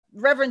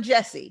Reverend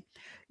Jesse,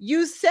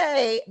 you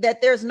say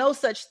that there's no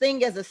such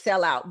thing as a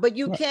sellout, but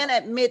you can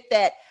admit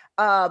that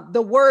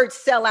the word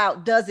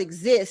sellout does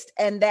exist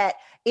and that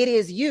it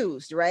is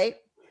used, right?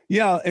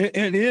 Yeah,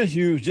 it is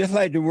used just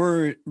like the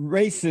word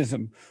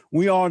racism.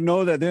 We all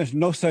know that there's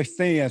no such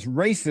thing as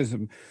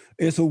racism.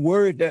 It's a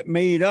word that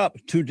made up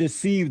to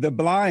deceive the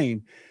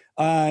blind.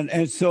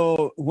 And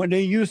so when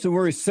they use the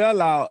word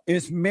sellout,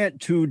 it's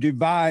meant to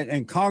divide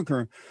and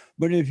conquer.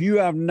 But if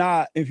you're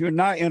not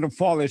in a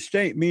fallen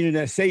state, meaning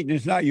that Satan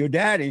is not your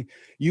daddy,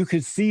 you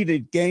can see the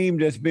game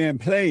that's being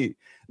played.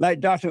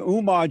 Like Dr.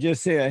 Umar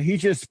just said, he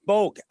just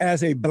spoke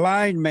as a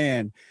blind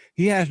man.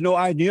 He has no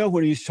idea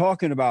what he's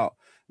talking about,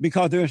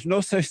 because there's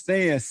no such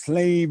thing as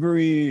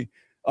slavery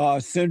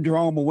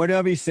syndrome or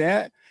whatever he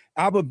said.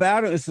 Our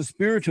battle is a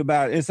spiritual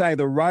battle. It's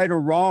either right or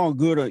wrong,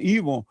 good or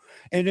evil.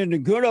 And in the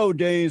good old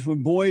days,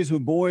 when boys were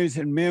boys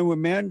and men were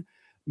men,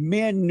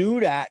 men knew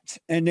that,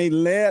 and they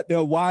led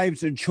their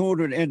wives and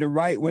children in the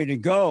right way to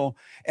go.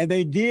 And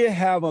they did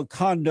have a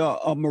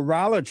conduct of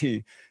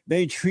morality.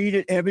 They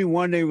treated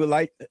everyone they would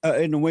like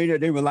in the way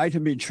that they would like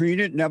to be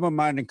treated, never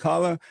mind the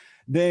color.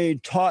 They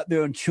taught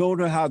their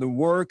children how to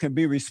work and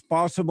be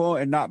responsible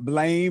and not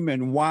blame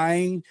and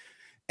whine.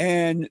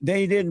 And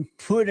they didn't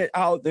put it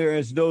out there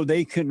as though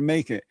they couldn't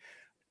make it.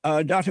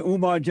 Dr.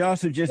 Umar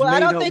Johnson just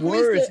made up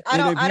words.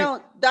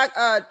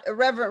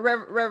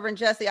 Reverend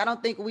Jesse, I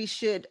don't think we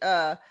should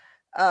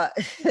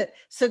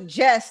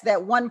suggest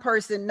that one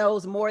person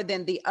knows more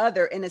than the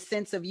other, in a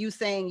sense of you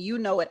saying you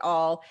know it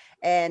all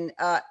and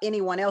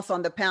anyone else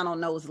on the panel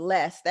knows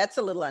less. That's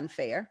a little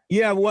unfair.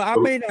 Yeah, well, I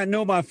may not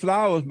know my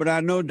flowers, but I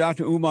know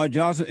Dr. Umar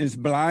Johnson is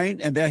blind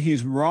and that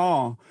he's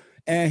wrong.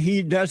 And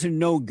he doesn't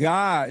know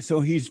God. So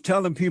he's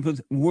telling people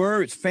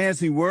words,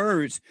 fancy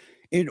words,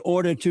 in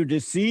order to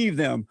deceive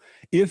them.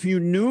 If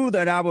you knew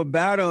that our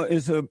battle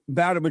is a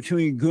battle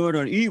between good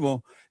and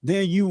evil,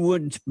 then you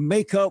wouldn't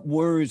make up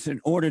words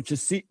in order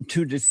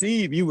to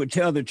deceive. You would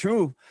tell the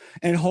truth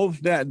and hope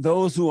that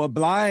those who are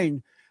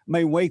blind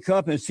may wake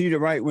up and see the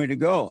right way to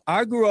go.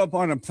 I grew up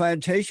on a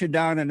plantation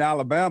down in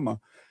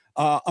Alabama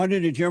under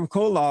the Jim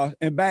Crow law.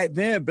 And back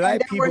then,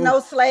 black people... were no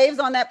slaves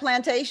on that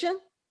plantation?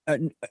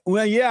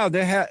 Well, yeah,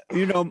 they had,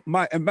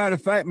 matter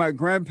of fact, my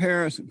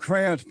grandparents'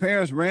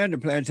 parents ran the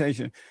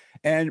plantation,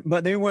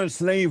 but they weren't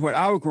slaves when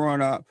I was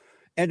growing up.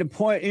 And the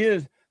point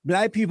is,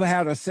 black people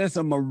had a sense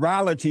of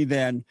morality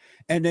then,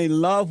 and they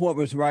loved what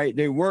was right.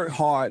 They worked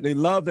hard. They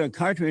loved their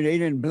country. They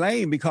didn't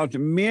blame because the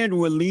men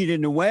were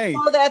leading the way.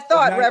 Hold that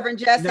thought, Reverend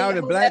Jesse. Now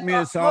the black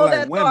men sound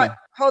like women.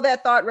 Hold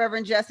that thought,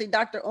 Reverend Jesse.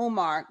 Dr.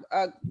 Umar,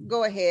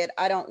 go ahead.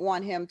 I don't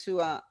want him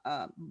to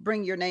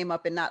bring your name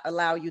up and not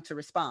allow you to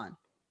respond.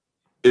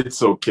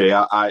 It's okay.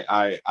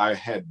 I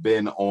had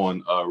been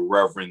on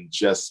Reverend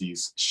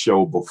Jesse's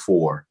show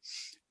before,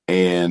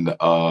 and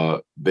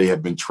they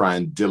have been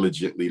trying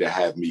diligently to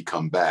have me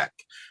come back.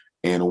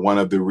 And one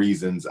of the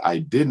reasons I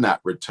did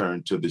not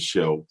return to the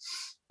show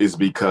is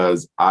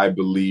because I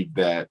believe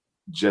that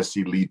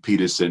Jesse Lee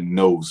Peterson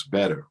knows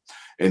better.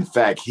 In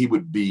fact, he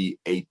would be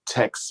a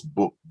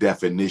textbook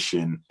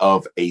definition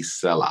of a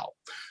sellout,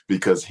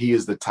 because he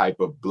is the type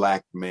of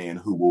black man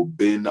who will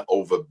bend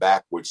over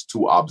backwards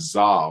to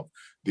absolve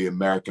the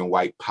American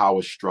white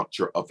power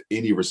structure of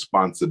any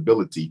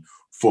responsibility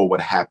for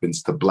what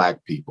happens to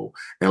black people.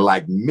 And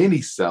like many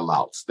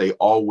sellouts, they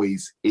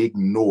always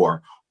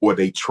ignore or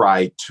they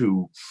try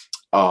to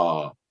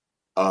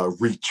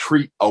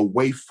retreat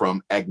away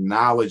from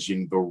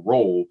acknowledging the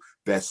role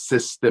that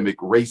systemic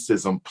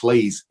racism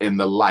plays in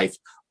the life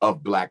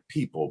of black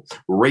people.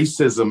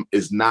 Racism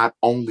is not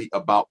only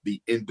about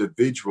the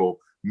individual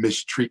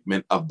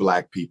mistreatment of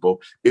black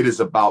people, it is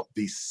about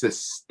the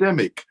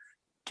systemic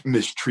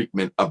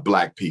mistreatment of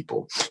black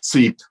people.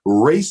 See,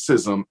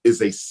 racism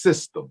is a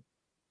system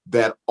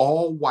that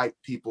all white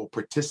people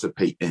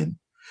participate in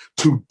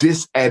to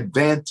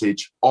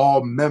disadvantage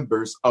all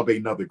members of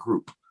another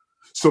group.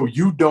 So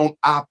you don't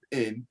opt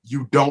in,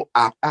 you don't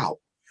opt out.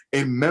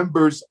 And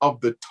members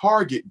of the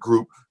target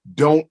group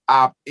don't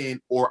opt in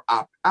or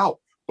opt out.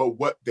 But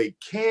what they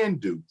can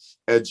do,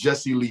 as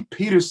Jesse Lee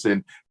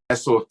Peterson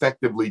has so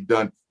effectively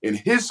done in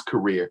his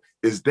career,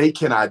 is they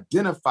can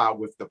identify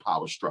with the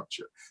power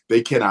structure.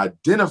 They can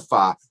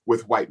identify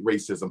with white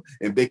racism,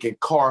 and they can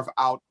carve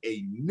out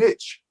a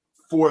niche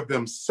for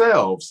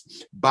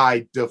themselves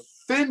by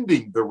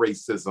defending the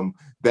racism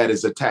that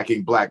is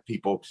attacking black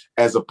people,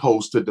 as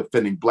opposed to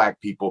defending black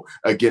people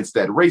against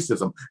that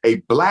racism. A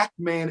black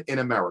man in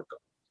America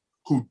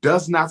who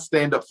does not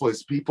stand up for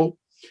his people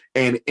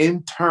and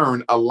in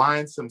turn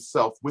aligns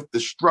himself with the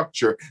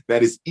structure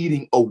that is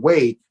eating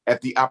away at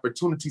the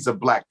opportunities of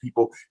black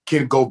people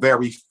can go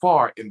very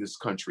far in this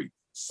country.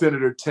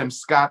 Senator Tim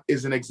Scott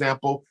is an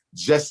example.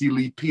 Jesse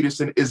Lee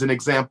Peterson is an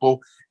example.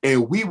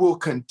 And we will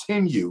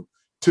continue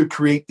to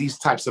create these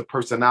types of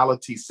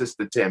personalities,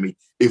 Sister Tammy,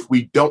 if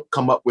we don't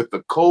come up with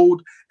the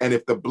code and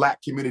if the black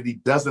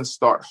community doesn't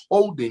start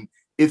holding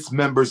its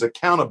members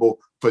accountable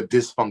for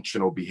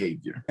dysfunctional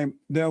behavior. And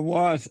there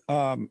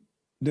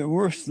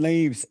were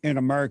slaves in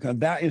America.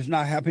 That is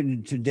not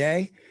happening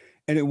today.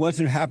 and it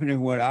wasn't happening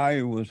when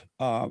I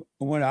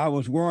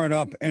was growing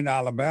up in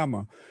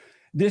Alabama.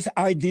 This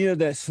idea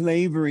that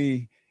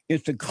slavery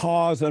is the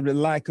cause of the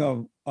lack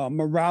of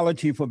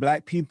morality for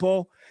Black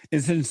people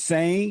is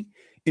insane.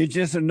 It's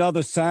just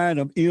another sign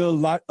of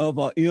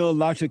an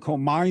illogical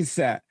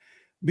mindset.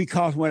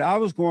 Because when I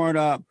was growing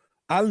up,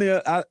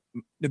 the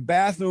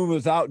bathroom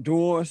was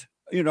outdoors,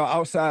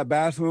 outside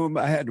bathroom.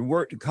 I had to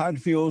work the cotton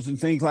fields and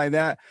things like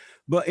that.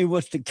 But it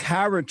was the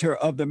character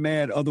of the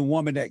man or the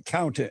woman that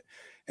counted.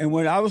 And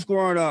when I was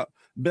growing up,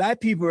 Black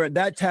people at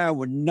that time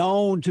were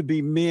known to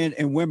be men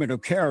and women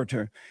of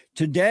character.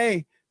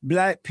 Today,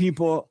 Black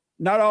people,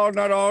 not all,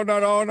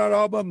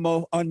 but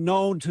most, are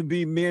known to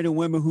be men and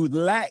women who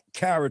lack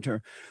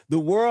character. The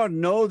world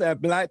knows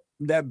that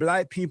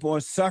Black people are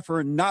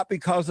suffering not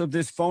because of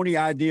this phony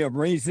idea of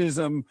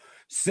racism,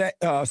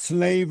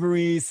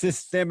 slavery,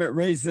 systemic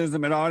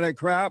racism, and all that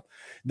crap.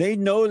 They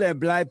know that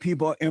Black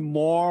people are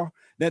immoral,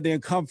 that they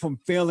come from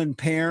failing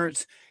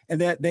parents, and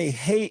that they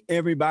hate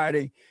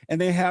everybody, and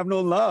they have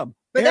no love.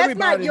 But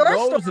everybody that's not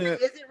your story,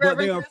 it, is it, but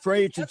Reverend? they're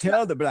afraid to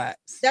tell the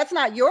Blacks. That's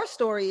not your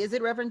story, is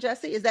it, Reverend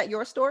Jesse? Is that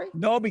your story?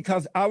 No,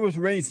 because I was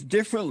raised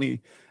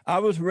differently. I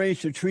was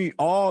raised to treat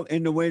all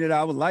in the way that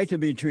I would like to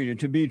be treated,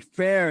 to be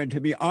fair and to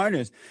be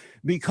honest,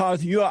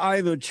 because you're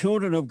either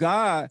children of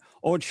God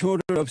or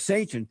children of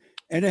Satan,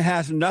 and it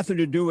has nothing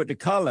to do with the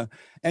color.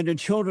 And the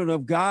children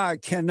of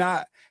God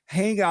cannot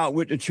hang out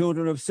with the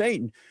children of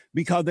Satan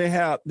because they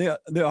have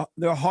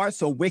their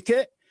hearts are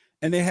wicked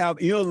and they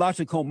have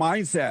illogical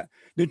mindset.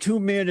 The two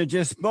men that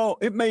just spoke,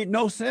 it made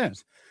no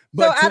sense.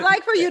 But so I'd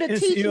like for you to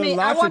teach me. They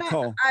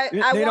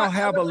don't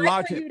have a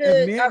logic.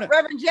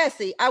 Reverend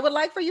Jesse, I would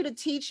like for you to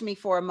teach me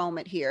for a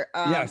moment here.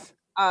 Yes.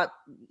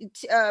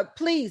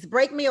 Please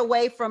break me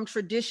away from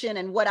tradition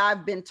and what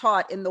I've been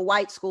taught in the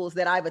white schools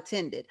that I've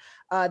attended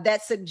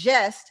that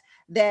suggest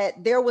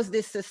that there was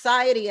this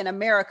society in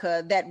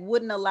America that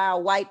wouldn't allow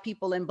white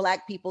people and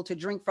Black people to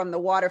drink from the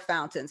water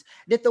fountains.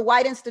 Did the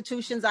white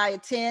institutions I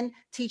attend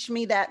teach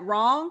me that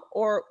wrong,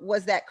 or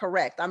was that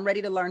correct? I'm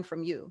ready to learn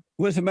from you.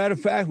 Well, as a matter of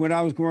fact, when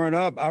I was growing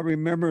up, I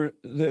remember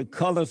the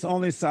colors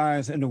only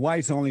signs and the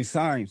whites only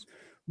signs.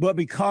 But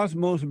because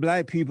most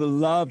Black people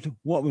loved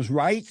what was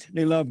right,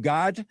 they loved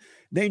God,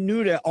 they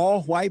knew that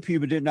all white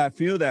people did not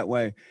feel that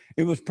way.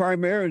 It was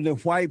primarily the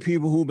white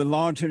people who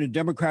belonged to the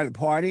Democratic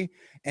Party,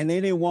 and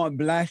they didn't want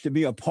Blacks to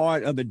be a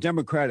part of the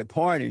Democratic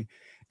Party.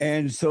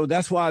 And so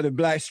that's why the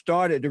Blacks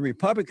started the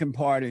Republican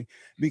Party,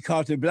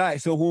 because the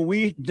Blacks. So when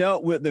we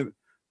dealt with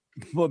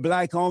for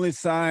Black only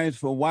signs,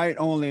 for white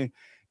only,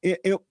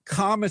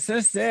 common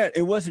sense said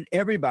it wasn't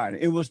everybody.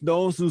 It was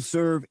those who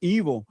serve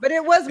evil. But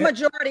it was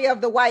majority of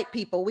the white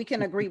people. We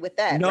can agree with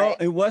that. No, right?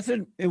 It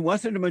wasn't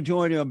the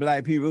majority of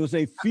Black people. It was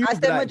a few. I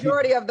said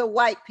majority of the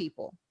white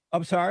people.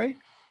 I'm sorry?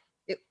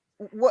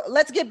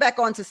 Let's get back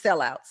on to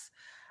sellouts.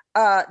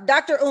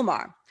 Dr.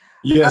 Umar.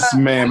 Yes,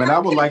 ma'am. And I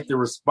would like to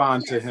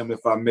respond to him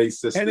if I may,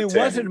 Sister And it Tammy.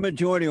 wasn't a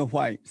majority of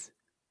whites.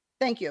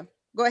 Thank you.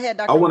 Go ahead,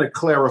 Dr. I want to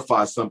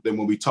clarify something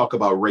when we talk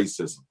about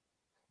racism.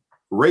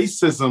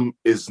 Racism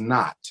is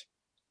not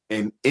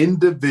an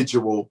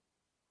individual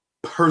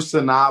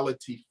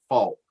personality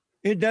fault.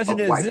 It doesn't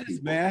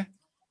exist, man.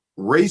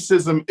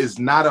 Racism is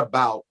not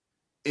about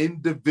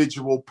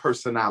individual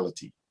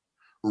personality.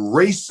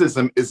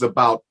 Racism is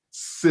about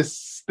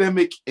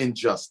systemic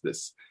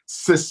injustice,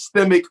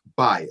 systemic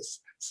bias,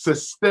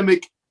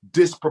 systemic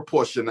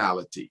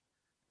disproportionality,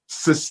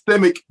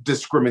 systemic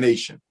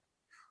discrimination.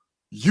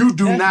 You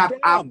do not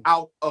opt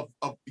out of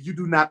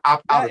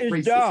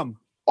racism. Dumb.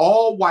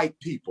 All white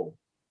people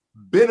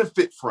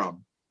benefit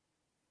from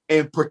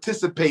and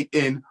participate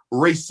in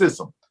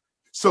racism.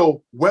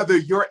 So whether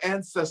your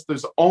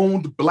ancestors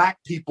owned Black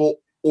people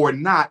or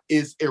not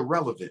is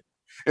irrelevant.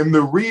 And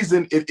the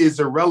reason it is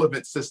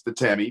irrelevant, Sister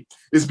Tammy,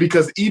 is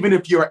because even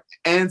if your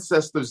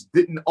ancestors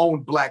didn't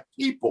own Black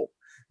people,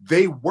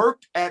 they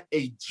worked at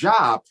a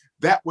job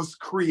that was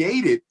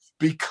created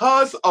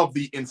because of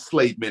the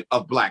enslavement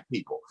of Black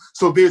people.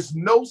 So there's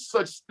no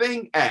such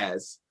thing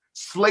as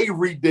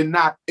slavery did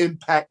not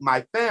impact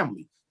my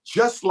family.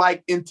 Just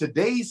like in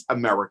today's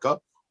America,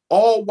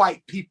 all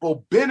white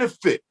people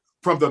benefit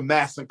from the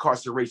mass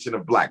incarceration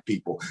of Black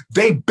people.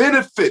 They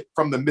benefit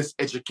from the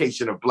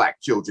miseducation of Black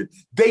children.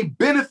 They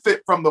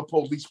benefit from the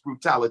police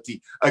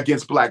brutality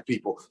against Black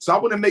people. So I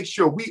want to make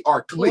sure we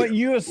are clear. What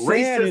you're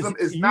saying Racism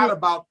is not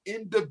about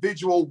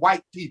individual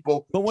white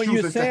people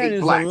choosing to hate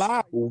is Blacks. a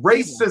lie.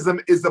 Racism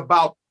is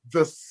about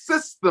the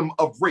system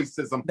of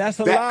racism that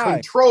lie.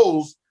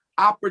 Controls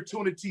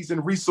opportunities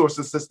and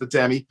resources, Sister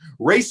Tammy.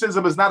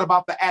 Racism is not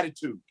about the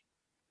attitude.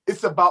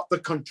 It's about the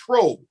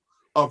control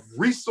of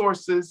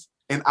resources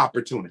and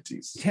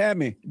opportunities.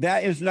 Tammy,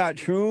 that is not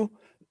true.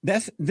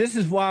 This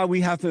is why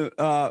we have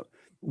to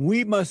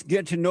we must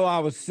get to know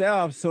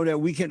ourselves so that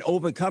we can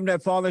overcome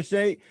that fallen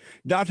state.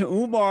 Dr.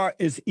 Umar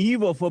is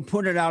evil for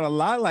putting out a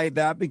lie like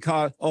that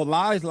or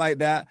lies like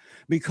that,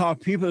 because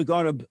people are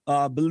going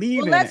to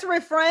believe in it. Let's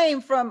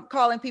refrain from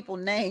calling people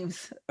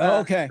names.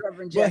 Okay,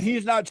 but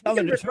he's not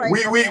telling the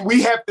truth.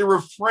 We have to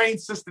refrain,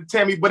 Sister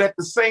Tammy, but at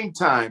the same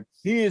time,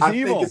 he is I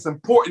evil. think it's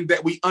important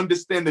that we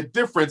understand the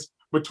difference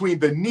between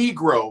the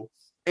Negro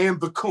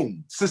and the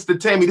coon. Sister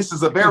Tammy, this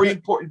is a very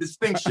important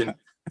distinction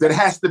that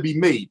has to be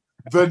made.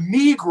 The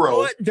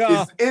Negro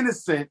is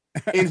innocent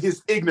in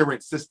his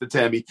ignorance, Sister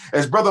Tammy.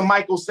 As Brother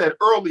Michael said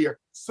earlier,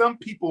 some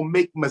people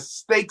make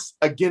mistakes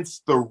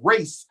against the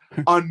race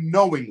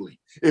unknowingly.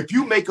 If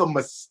you make a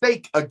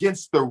mistake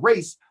against the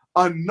race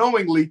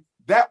unknowingly,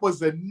 that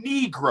was a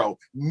Negro.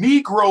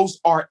 Negroes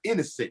are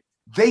innocent.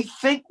 They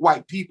think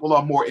white people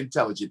are more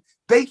intelligent.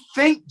 They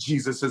think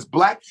Jesus is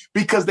black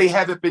because they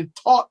haven't been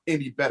taught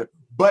any better.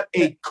 But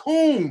a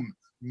coon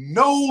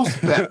knows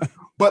better.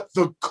 But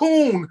the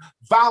coon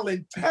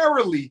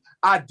voluntarily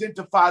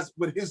identifies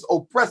with his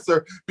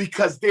oppressor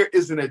because there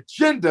is an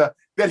agenda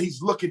that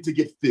he's looking to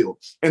get filled.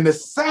 And the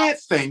sad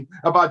thing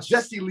about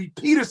Jesse Lee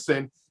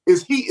Peterson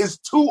is he is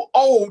too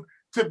old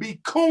to be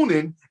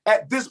cooning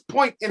at this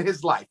point in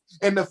his life.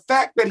 And the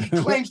fact that he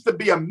claims to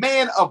be a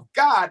man of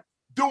God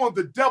doing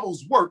the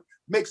devil's work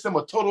makes him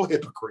a total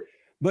hypocrite.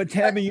 But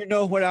Tammy, you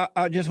know what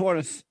I just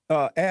want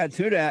to add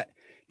to that?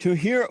 To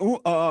hear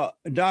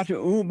Dr.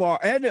 Umar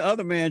and the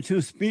other man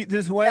to speak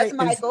this way. That's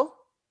Michael.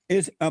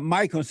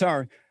 Michael,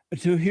 sorry.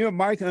 To hear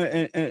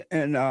Michael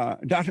and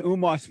Dr.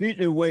 Umar speak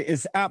this way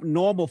is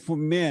abnormal for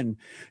men.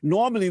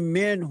 Normally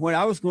men, when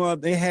I was growing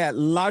up, they had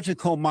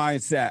logical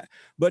mindset.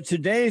 But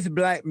today's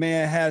black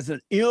man has an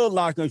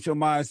illogical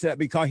mindset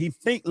because he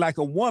thinks like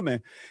a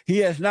woman. He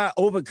has not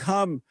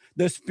overcome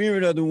the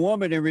spirit of the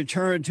woman and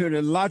returned to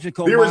the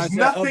logical mindset. There is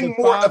nothing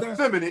more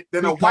effeminate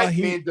than a white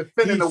man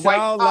defending the white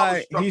power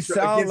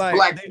structure against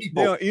black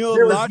people.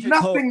 There is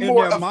nothing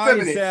more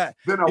effeminate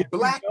than a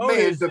black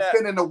man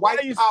defending the white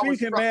power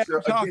structure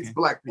against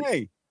black people.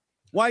 Hey,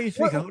 why are you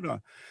speaking? Hold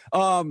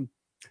on.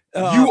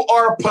 You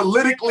are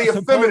politically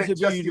effeminate,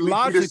 Jesse Lee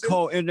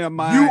logical Peterson. In their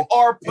mind. You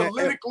are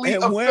politically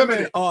and effeminate.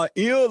 Women are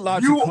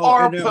illogical. You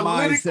are in their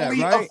politically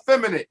mindset, right?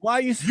 effeminate. Why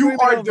are you You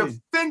are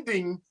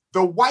defending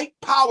the white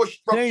power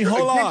structure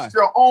against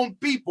your own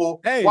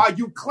people while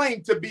you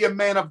claim to be a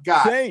man of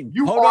God.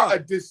 You are a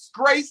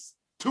disgrace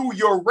to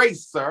your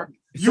race, sir.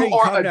 You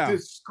are a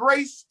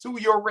disgrace to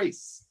your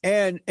race.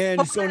 And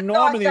so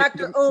normally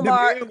Dr.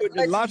 Umar, the men with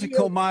the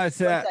logical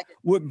mindset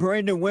would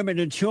bring the women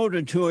and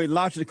children to a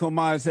logical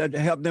mindset to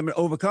help them to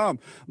overcome.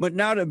 But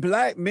now the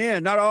black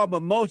men, not all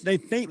but most, they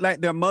think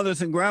like their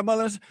mothers and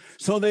grandmothers.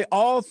 So they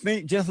all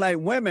think just like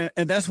women,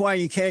 and that's why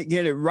you can't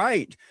get it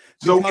right.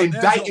 So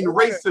indicting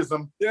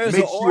racism makes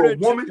you a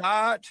woman.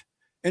 God,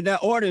 and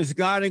that order is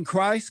God in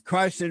Christ,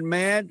 Christ in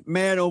man,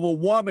 man over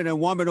woman, and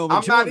woman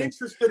over children.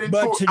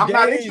 I'm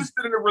not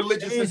interested in a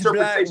religious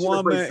interpretation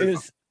of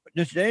racism.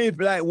 Today's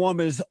black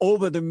woman is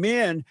over the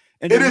men.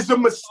 And it is a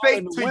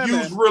mistake to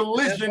use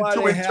religion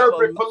to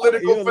interpret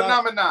political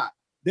phenomena.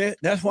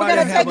 That's why we're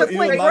going to take a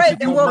quick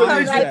break and we'll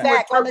come right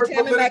back on the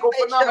Tammy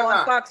McFadden Show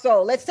on Fox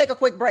Soul. Let's take a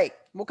quick break.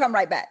 We'll come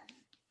right back.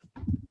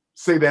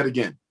 Say that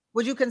again.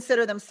 Would you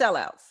consider them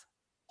sellouts?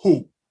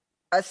 Who?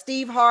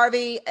 Steve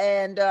Harvey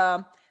and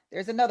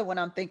there's another one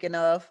I'm thinking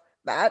of.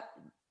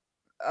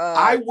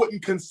 I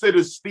wouldn't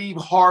consider Steve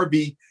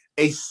Harvey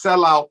a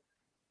sellout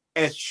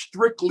as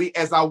strictly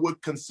as I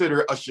would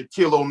consider a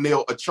Shaquille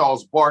O'Neal, a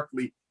Charles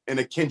Barkley, and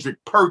a Kendrick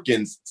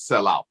Perkins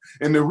sellout.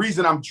 And the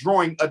reason I'm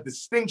drawing a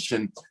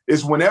distinction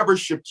is whenever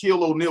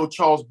Shaquille O'Neal,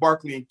 Charles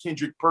Barkley, and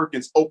Kendrick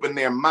Perkins open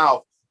their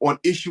mouth on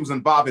issues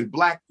involving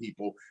black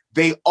people,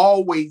 they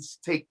always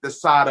take the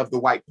side of the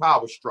white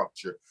power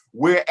structure.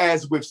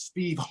 Whereas with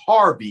Steve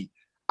Harvey,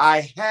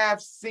 I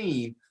have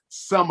seen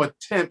some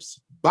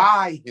attempts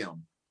by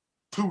him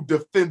to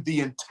defend the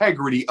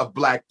integrity of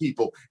black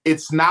people.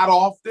 It's not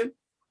often.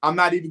 I'm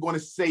not even going to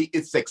say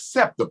it's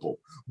acceptable,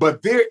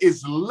 but there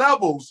is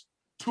levels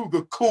to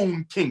the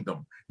coon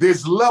kingdom.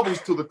 There's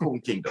levels to the coon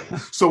kingdom.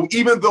 So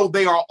even though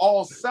they are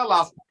all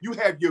sellouts, you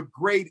have your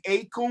grade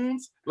A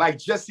coons like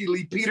Jesse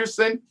Lee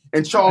Peterson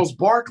and Charles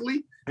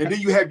Barkley. And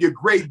then you have your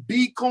grade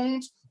B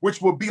coons,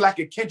 which will be like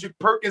a Kendrick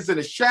Perkins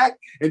and a Shaq.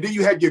 And then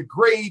you have your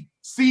grade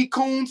C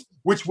coons,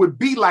 which would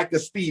be like a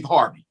Steve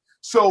Harvey.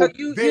 So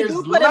there's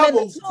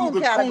levels to the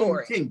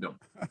coon kingdom.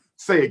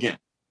 Say again.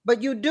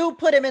 But you do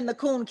put him in the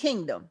coon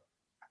kingdom.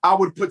 I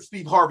would put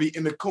Steve Harvey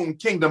in the coon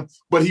kingdom,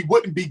 but he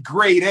wouldn't be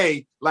grade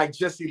A like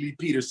Jesse Lee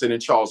Peterson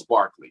and Charles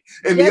Barkley.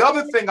 And the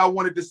other thing I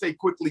wanted to say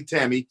quickly,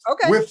 Tammy,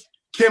 with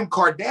Kim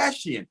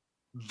Kardashian,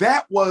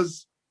 that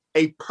was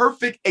a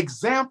perfect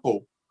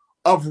example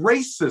of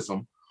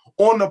racism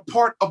on the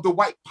part of the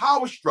white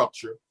power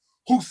structure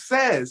who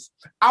says,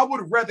 I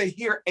would rather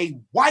hear a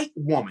white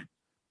woman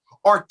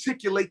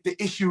articulate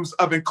the issues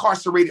of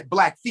incarcerated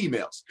black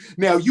females.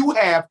 Now you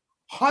have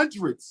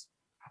hundreds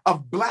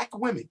of black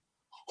women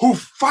who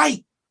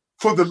fight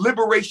for the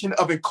liberation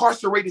of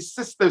incarcerated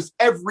sisters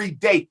every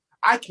day.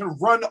 I can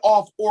run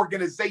off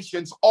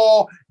organizations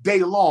all day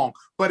long.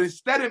 But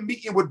instead of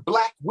meeting with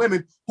Black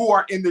women who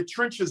are in the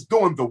trenches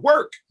doing the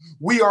work,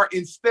 we are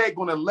instead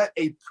going to let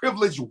a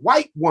privileged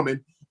white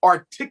woman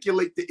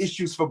articulate the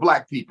issues for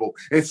Black people.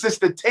 And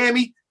Sister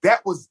Tammy,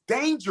 that was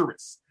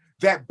dangerous,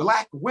 that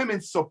Black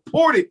women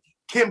supported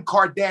Kim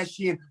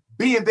Kardashian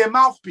being their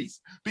mouthpiece,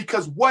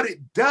 because what it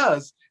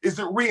does is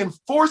it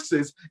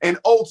reinforces an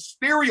old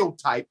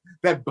stereotype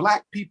that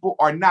Black people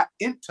are not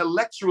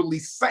intellectually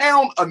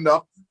sound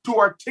enough to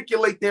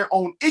articulate their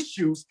own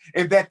issues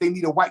and that they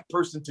need a white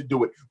person to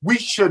do it. We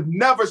should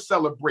never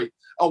celebrate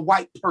a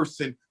white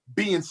person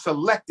being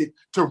selected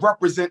to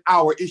represent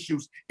our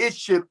issues. It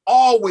should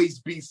always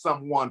be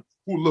someone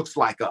who looks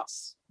like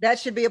us. That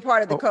should be a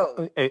part of the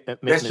code.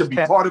 That should be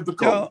part of the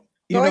code.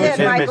 Go ahead,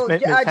 Michael.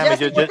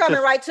 Jesse, we're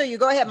coming right to you.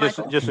 Go ahead,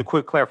 Michael. Just a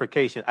quick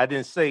clarification. I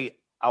didn't say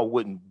I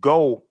wouldn't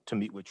go to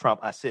meet with Trump.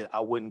 I said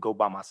I wouldn't go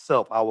by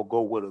myself. I would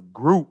go with a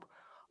group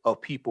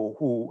of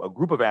people a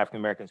group of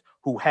African Americans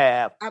who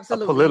have a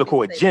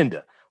political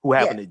agenda, who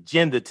have an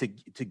agenda to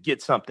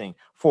get something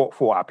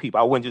for our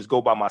people. I wouldn't just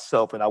go by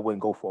myself, and I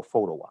wouldn't go for a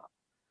photo op.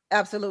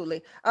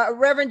 Absolutely.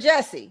 Reverend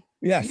Jesse.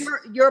 Yes.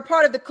 You're a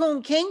part of the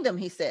Coon Kingdom,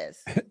 he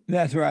says.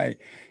 That's right.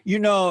 You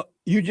know,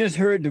 you just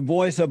heard the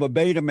voice of a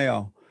beta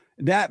male.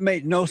 That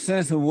made no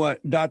sense of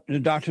what the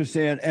doctor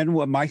said and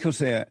what Michael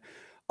said.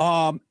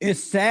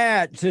 It's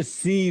sad to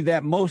see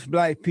that most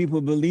Black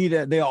people believe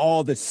that they're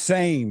all the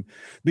same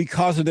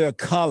because of their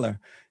color.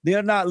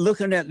 They're not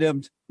looking at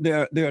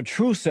their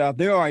true self.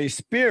 They are a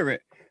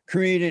spirit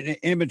created in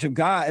the image of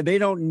God. And they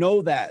don't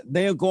know that.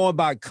 They're going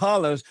by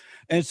colors.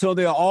 And so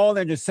they're all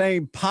in the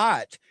same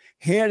pot,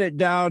 headed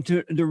down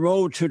to the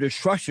road to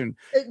destruction.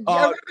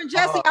 Reverend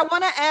Jesse, I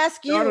want to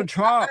ask you. Donald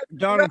Trump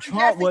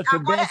was the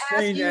best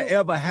thing that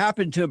ever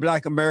happened to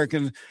Black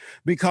Americans,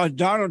 because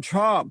Donald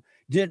Trump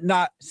did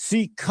not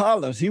see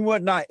colors.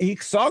 He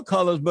saw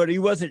colors, but he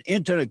wasn't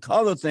into the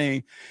color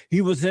thing. He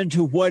was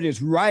into what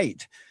is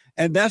right.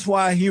 And that's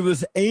why he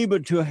was able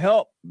to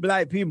help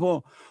Black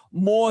people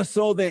more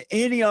so than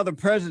any other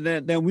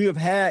president that we have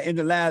had in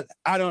the last,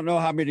 I don't know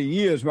how many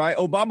years, right?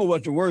 Obama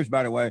was the worst,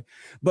 by the way,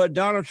 but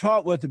Donald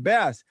Trump was the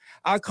best.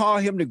 I call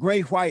him the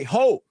great white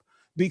hope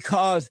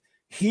because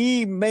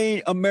he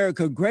made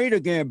America great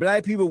again.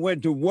 Black people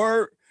went to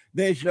work.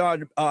 They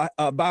started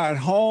buying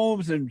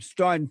homes and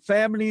starting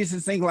families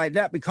and things like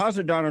that because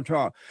of Donald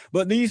Trump.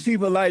 But these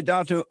people like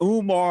Dr.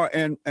 Umar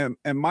and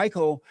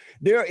Michael,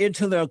 they're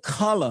into their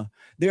color.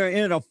 They're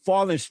in a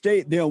fallen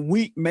state. They're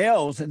weak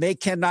males, and they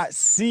cannot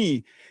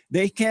see.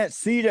 They can't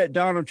see that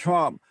Donald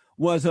Trump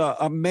was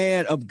a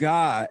man of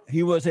God.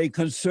 He was a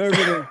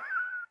conservative,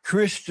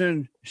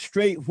 Christian,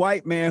 straight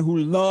white man who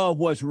loved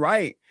what's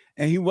right.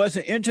 And he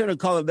wasn't into the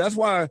color. That's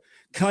why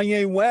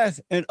Kanye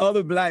West and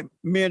other Black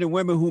men and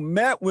women who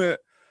met with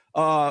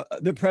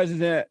the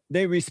president,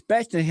 they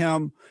respected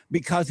him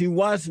because he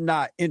was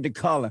not into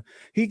color.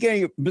 He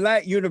gave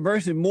Black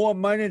university more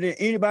money than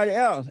anybody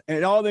else,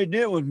 and all they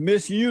did was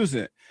misuse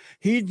it.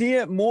 He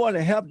did more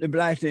to help the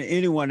Blacks than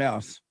anyone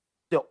else.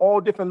 They're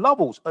all different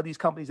levels of these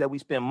companies that we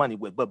spend money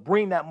with, but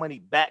bring that money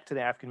back to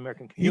the African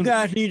American community. You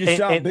guys need to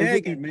stop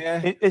begging,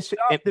 man.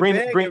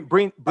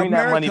 Bring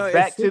that money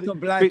back to the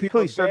Black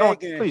people. Please, sir,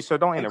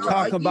 don't interrupt.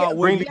 Talk about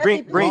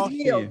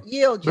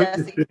yield,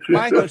 Jesse.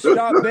 Michael,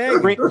 stop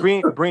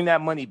begging. Bring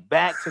that money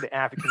back to the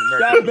African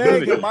American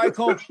community. Stop begging,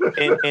 Michael.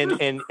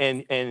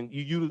 And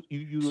you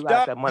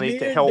utilize that money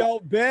to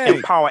help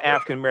empower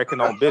African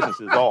American owned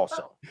businesses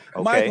also.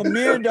 Okay? Michael,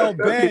 men don't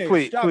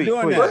beg. Stop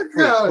doing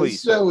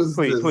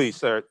that.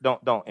 Please, sir,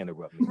 don't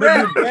interrupt me.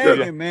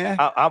 Begging, man.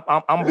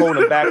 I'm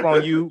holding back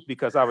on you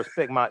because I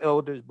respect my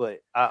elders,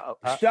 but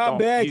stop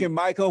begging,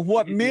 Michael.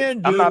 What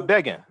men do? I'm not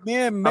begging.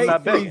 Men make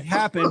things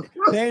happen.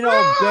 They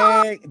don't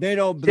beg. They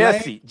don't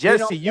blame.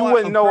 Jesse, you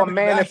wouldn't know a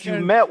man if you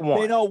met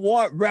one. They don't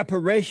want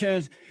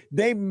reparations.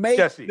 They make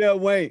their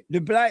way. The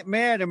Black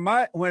man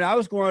when I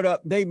was growing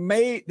up, they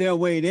made their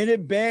way. They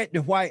didn't beg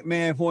the white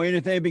man for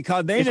anything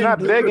because they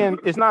didn't.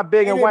 It's not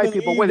begging white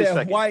people. Wait a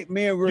second. White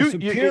men were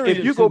superior.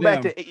 If you go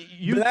back to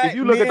if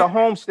you look at the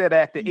Homestead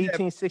Act of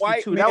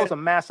 1862, that was a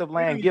massive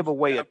land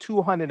giveaway of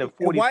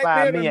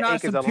 245 million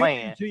acres of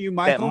land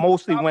that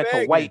mostly went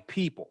to white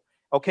people.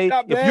 Okay,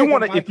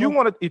 if you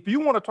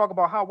want to talk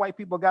about how white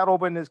people got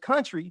over in this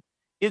country,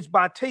 it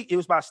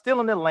was by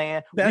stealing the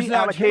land,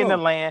 reallocating the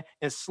land,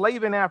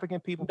 enslaving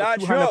African people for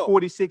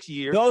 246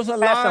 years. Those are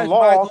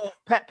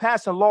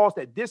passing laws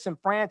that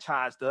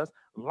disenfranchised us,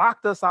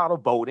 locked us out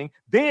of voting.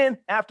 Then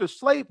after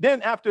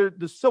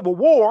the Civil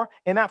War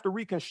and after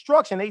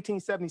Reconstruction,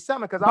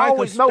 1877, because I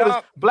always notice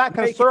black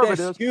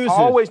conservatives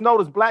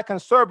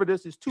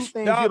is two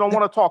things you don't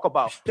want to talk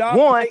about.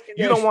 One,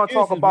 you don't want to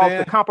talk about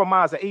the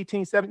compromise of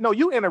 1870. No,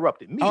 you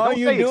interrupted me. Don't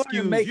say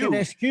excuse making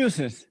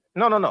excuses.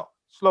 No.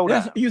 Slow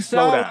down. You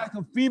sound like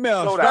a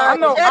female. Slow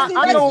down.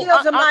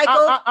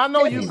 I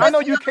know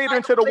you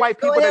catering to the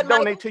white people that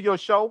donate to your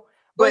show.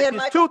 But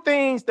it's two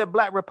things that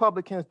Black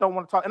Republicans don't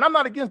want to talk. And I'm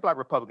not against Black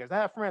Republicans. I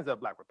have friends that are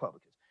Black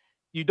Republicans.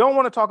 You don't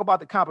want to talk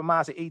about the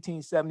compromise of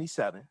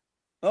 1877.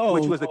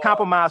 which was the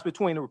compromise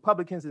between the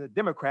Republicans and the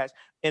Democrats.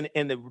 And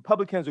the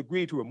Republicans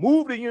agreed to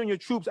remove the Union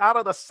troops out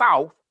of the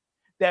South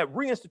that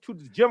reinstituted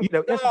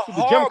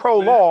the Jim Crow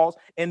laws,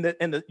 and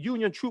the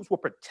Union troops were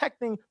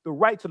protecting the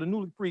rights of the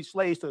newly freed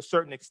slaves to a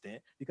certain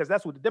extent, because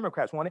that's what the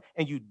Democrats wanted.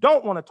 And you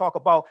don't want to talk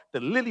about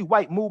the Lily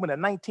White movement of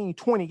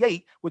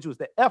 1928, which was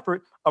the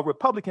effort of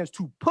Republicans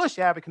to push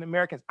African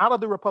Americans out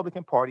of the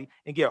Republican Party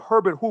and get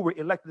Herbert Hoover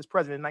elected as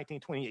president in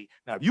 1928.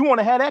 Now, if you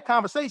want to have that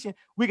conversation,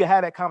 we can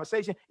have that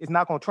conversation. It's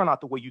not going to turn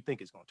out the way you think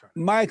it's going to turn.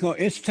 Michael,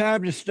 it's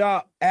time to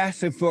stop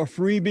asking for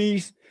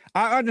freebies.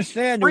 I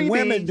understand the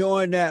women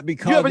doing that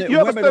because you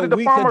ever studied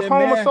the Farmers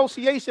Home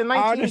Association in 1930?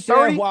 I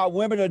understand why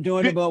women are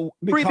doing it, but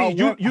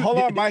hold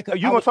on, Michael.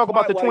 You're going to talk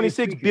about the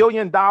 $26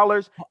 billion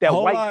that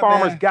white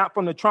farmers got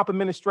from the Trump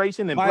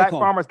administration, and black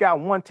farmers got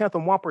 1/10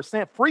 of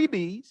 1%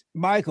 freebies.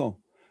 Michael,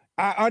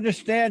 I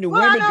understand the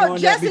women doing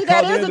Jesse,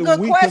 that is a good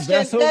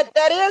question.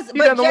 That is, he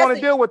doesn't want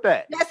to deal with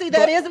that. Jesse,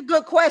 that is a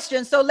good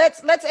question. So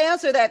let's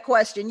answer that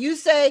question. You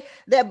say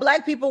that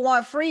black people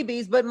want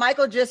freebies, but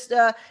Michael just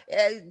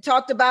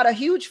talked about a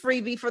huge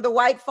freebie for the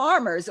white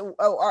farmers.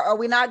 Are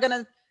we not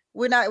gonna?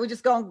 We're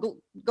just gonna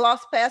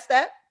gloss past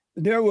that?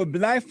 There were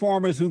black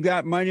farmers who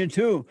got money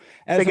too.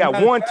 They got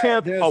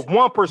 1/10 of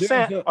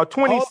 1% of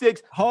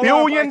 $26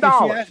 billion. She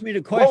asked me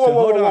the question.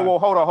 Whoa,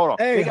 hold on.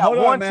 Hey, they got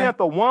 1/10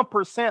 of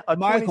 1% of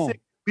 $26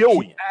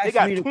 billion. They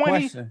got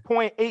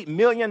 $20.8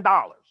 million.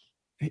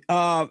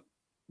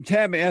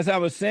 Tammy, as I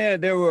was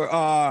saying, there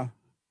were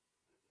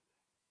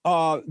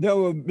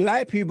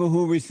black people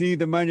who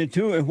received the money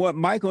too, and what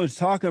Michael is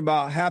talking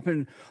about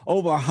happened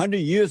over 100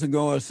 years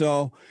ago or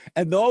so.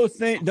 And those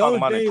days,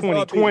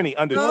 2020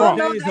 under Trump.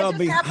 Days are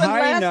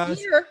behind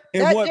us.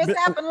 That just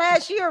happened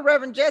last year,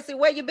 Reverend Jesse.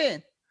 Where you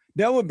been?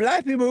 There were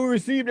black people who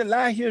received it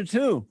last year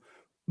too,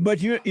 but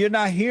you're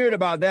not hearing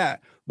about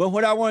that. But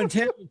what I want to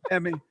tell you,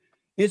 Tammy,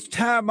 it's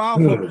time out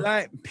for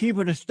black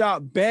people to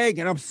stop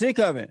begging. I'm sick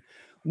of it.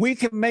 We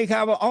can make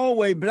our own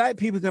way. Black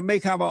people can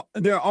make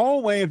their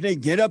own way if they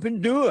get up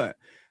and do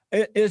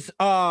it.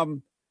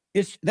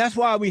 That's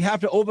why we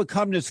have to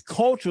overcome this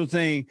cultural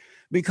thing,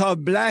 because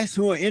blacks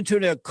who are into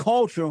their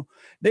culture,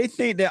 they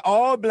think that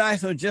all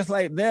blacks are just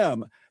like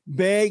them,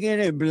 begging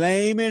and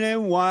blaming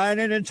and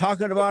whining and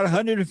talking about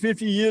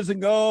 150 years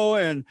ago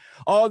and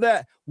all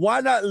that. Why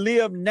not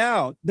live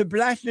now? The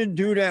blacks didn't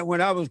do that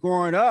when I was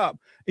growing up,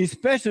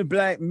 especially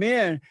black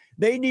men.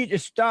 They need to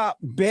stop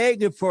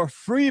begging for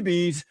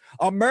freebies.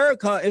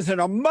 America is an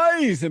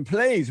amazing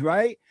place,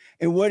 right?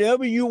 And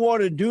whatever you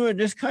want to do in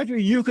this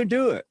country, you can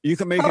do it. You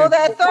can make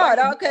that thought.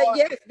 Okay,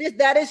 yes,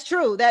 that is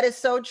true. That is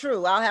so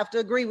true. I'll have to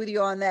agree with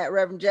you on that,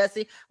 Reverend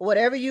Jesse.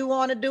 Whatever you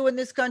want to do in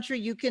this country,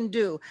 you can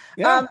do.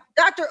 Yeah.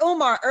 Dr.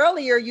 Umar,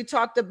 earlier you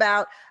talked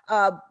about,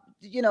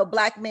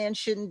 black men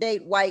shouldn't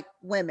date white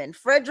women.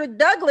 Frederick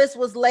Douglass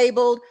was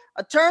labeled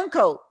a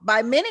turncoat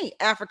by many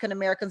African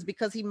Americans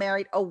because he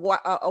married a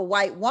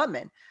white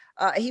woman.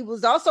 He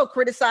was also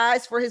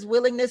criticized for his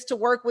willingness to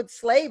work with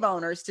slave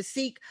owners to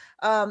seek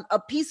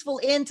a peaceful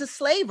end to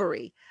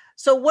slavery.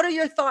 So what are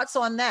your thoughts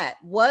on that?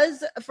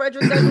 Was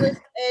Frederick Douglass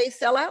a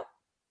sellout?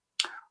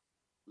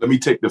 Let me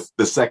take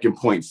the second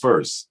point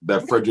first,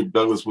 that Frederick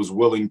Douglass was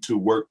willing to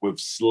work with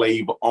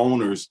slave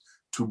owners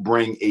to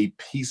bring a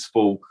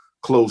peaceful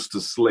close to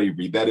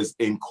slavery. That is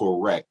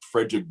incorrect.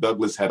 Frederick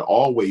Douglass had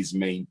always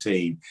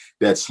maintained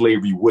that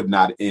slavery would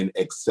not end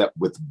except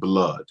with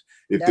blood.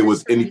 If there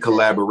was any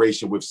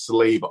collaboration with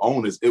slave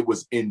owners, it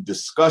was in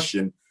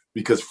discussion,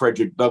 because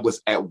Frederick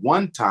Douglass at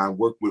one time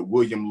worked with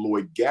William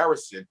Lloyd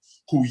Garrison,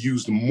 who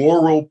used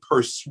moral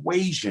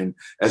persuasion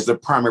as the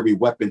primary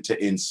weapon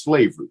to end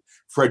slavery.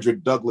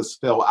 Frederick Douglass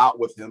fell out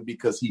with him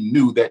because he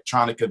knew that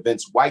trying to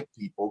convince white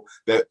people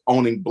that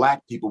owning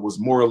black people was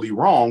morally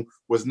wrong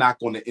was not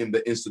going to end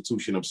the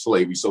institution of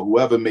slavery. So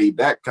whoever made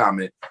that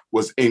comment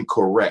was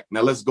incorrect.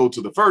 Now let's go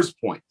to the first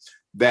point,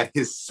 that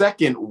his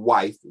second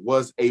wife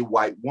was a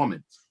white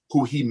woman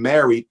who he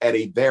married at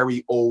a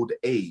very old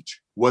age.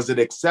 Was it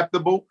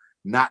acceptable?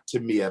 Not to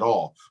me at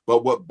all.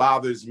 But what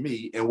bothers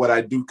me, and what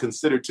I do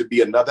consider to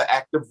be another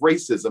act of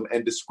racism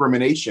and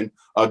discrimination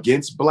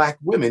against black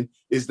women,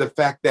 is the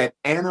fact that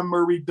Anna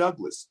Murray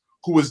Douglass,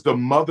 who is the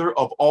mother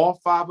of all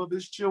 5 of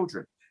his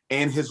children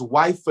and his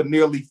wife for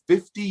nearly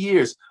 50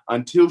 years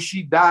until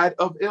she died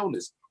of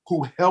illness,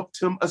 who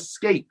helped him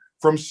escape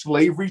from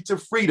slavery to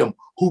freedom,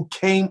 who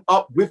came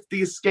up with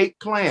the escape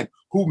plan,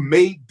 who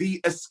made the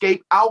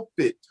escape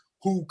outfit,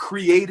 who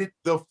created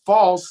the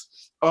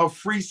false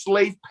free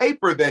slave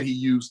paper that he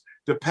used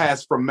to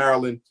pass from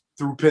Maryland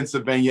through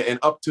Pennsylvania and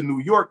up to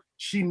New York,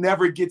 she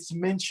never gets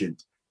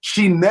mentioned.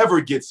 She never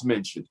gets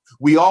mentioned.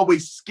 We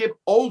always skip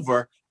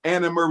over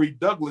Anna Murray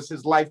Douglass,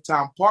 his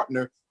lifetime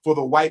partner, for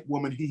the white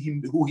woman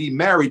who he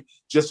married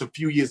just a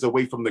few years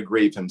away from the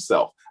grave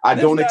himself. I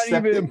don't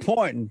accept it.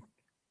 Important.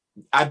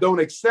 I don't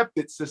accept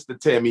it, Sister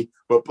Tammy,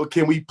 but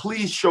can we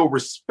please show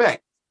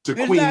respect to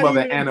Queen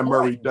Mother Anna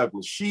Murray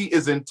Douglass? She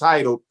is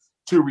entitled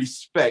to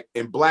respect,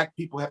 and black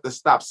people have to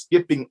stop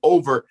skipping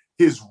over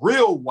his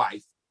real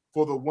wife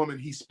for the woman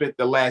he spent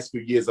the last few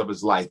years of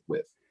his life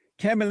with.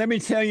 Tammy, let me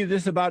tell you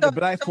this about the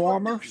black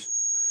farmers.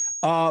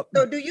 So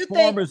do you think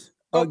farmers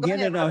are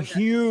getting a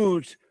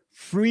huge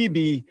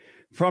freebie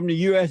from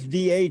the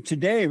USDA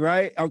today,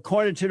 right?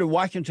 According to the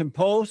Washington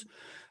Post,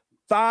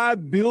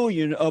 $5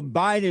 billion of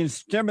Biden's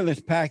stimulus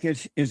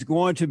package is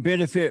going to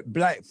benefit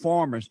black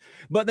farmers,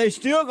 but they're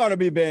still going to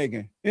be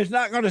begging. It's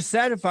not going to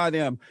satisfy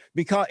them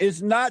because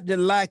it's not the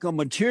lack of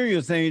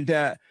material things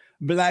that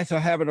blacks are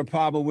having a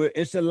problem with.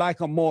 It's the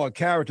lack of moral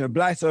character.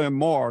 Blacks are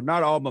immoral,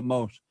 not all, but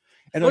most.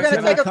 And we're going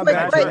to take a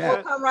quick break.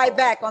 We'll come right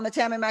back on the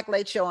Tammy Mac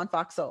Late Show on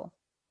Fox Soul.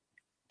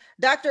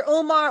 Dr.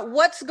 Umar,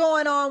 what's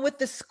going on with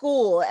the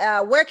school?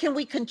 Where can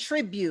we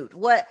contribute?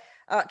 What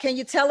can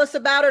you tell us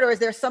about it, or is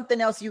there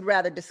something else you'd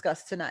rather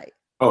discuss tonight?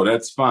 Oh,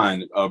 that's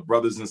fine.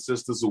 Brothers and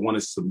sisters who want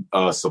to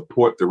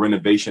support the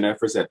renovation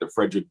efforts at the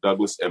Frederick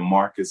Douglass and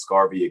Marcus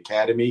Garvey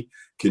Academy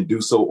can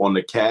do so on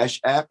the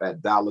Cash App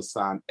at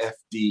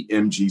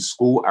 $FDMG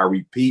School. I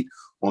repeat,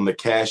 on the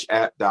Cash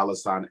App,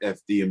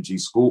 $FDMG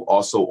School.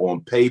 Also on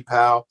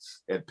PayPal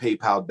at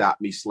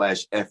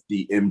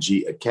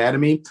paypal.me/FDMG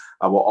Academy.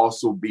 I will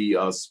also be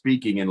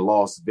speaking in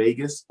Las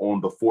Vegas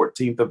on the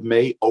 14th of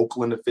May,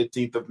 Oakland the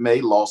 15th of May,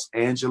 Los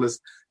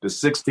Angeles the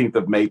 16th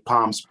of May,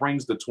 Palm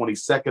Springs the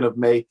 22nd of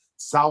May,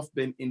 South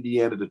Bend,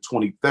 Indiana the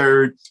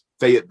 23rd,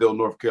 Fayetteville,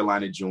 North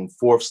Carolina, June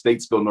 4th,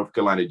 Statesville, North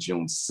Carolina,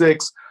 June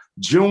 6th.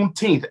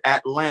 Juneteenth,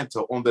 Atlanta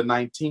on the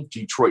 19th,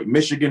 Detroit,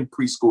 Michigan,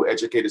 Preschool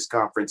Educators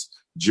Conference,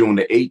 June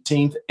the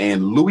 18th,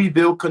 and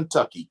Louisville,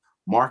 Kentucky,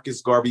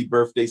 Marcus Garvey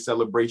birthday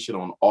celebration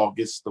on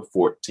August the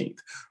 14th.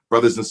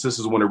 Brothers and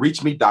sisters want to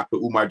reach me,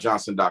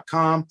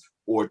 drumarjohnson.com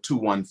or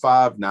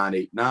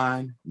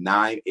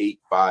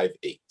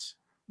 215-989-9858.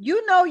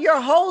 You know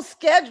your whole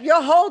schedule,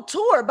 your whole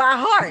tour by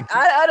heart.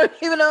 I don't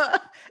even know.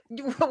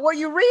 Were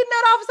you reading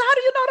that, officer? How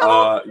do you know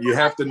that? You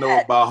have to know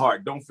it by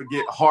heart. Don't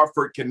forget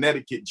Hartford,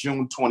 Connecticut,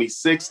 June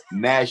 26th,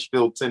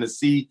 Nashville,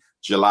 Tennessee,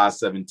 July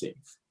 17th.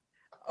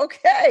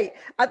 Okay.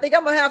 I think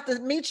I'm going to have to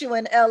meet you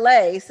in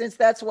LA since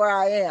that's where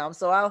I am.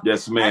 So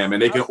Yes, ma'am.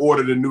 And they can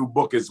order the new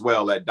book as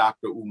well at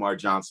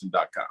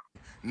drumarjohnson.com.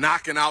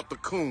 Knocking out the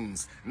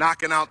coons,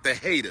 knocking out the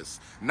haters,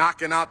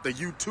 knocking out the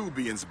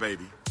YouTubians,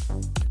 baby.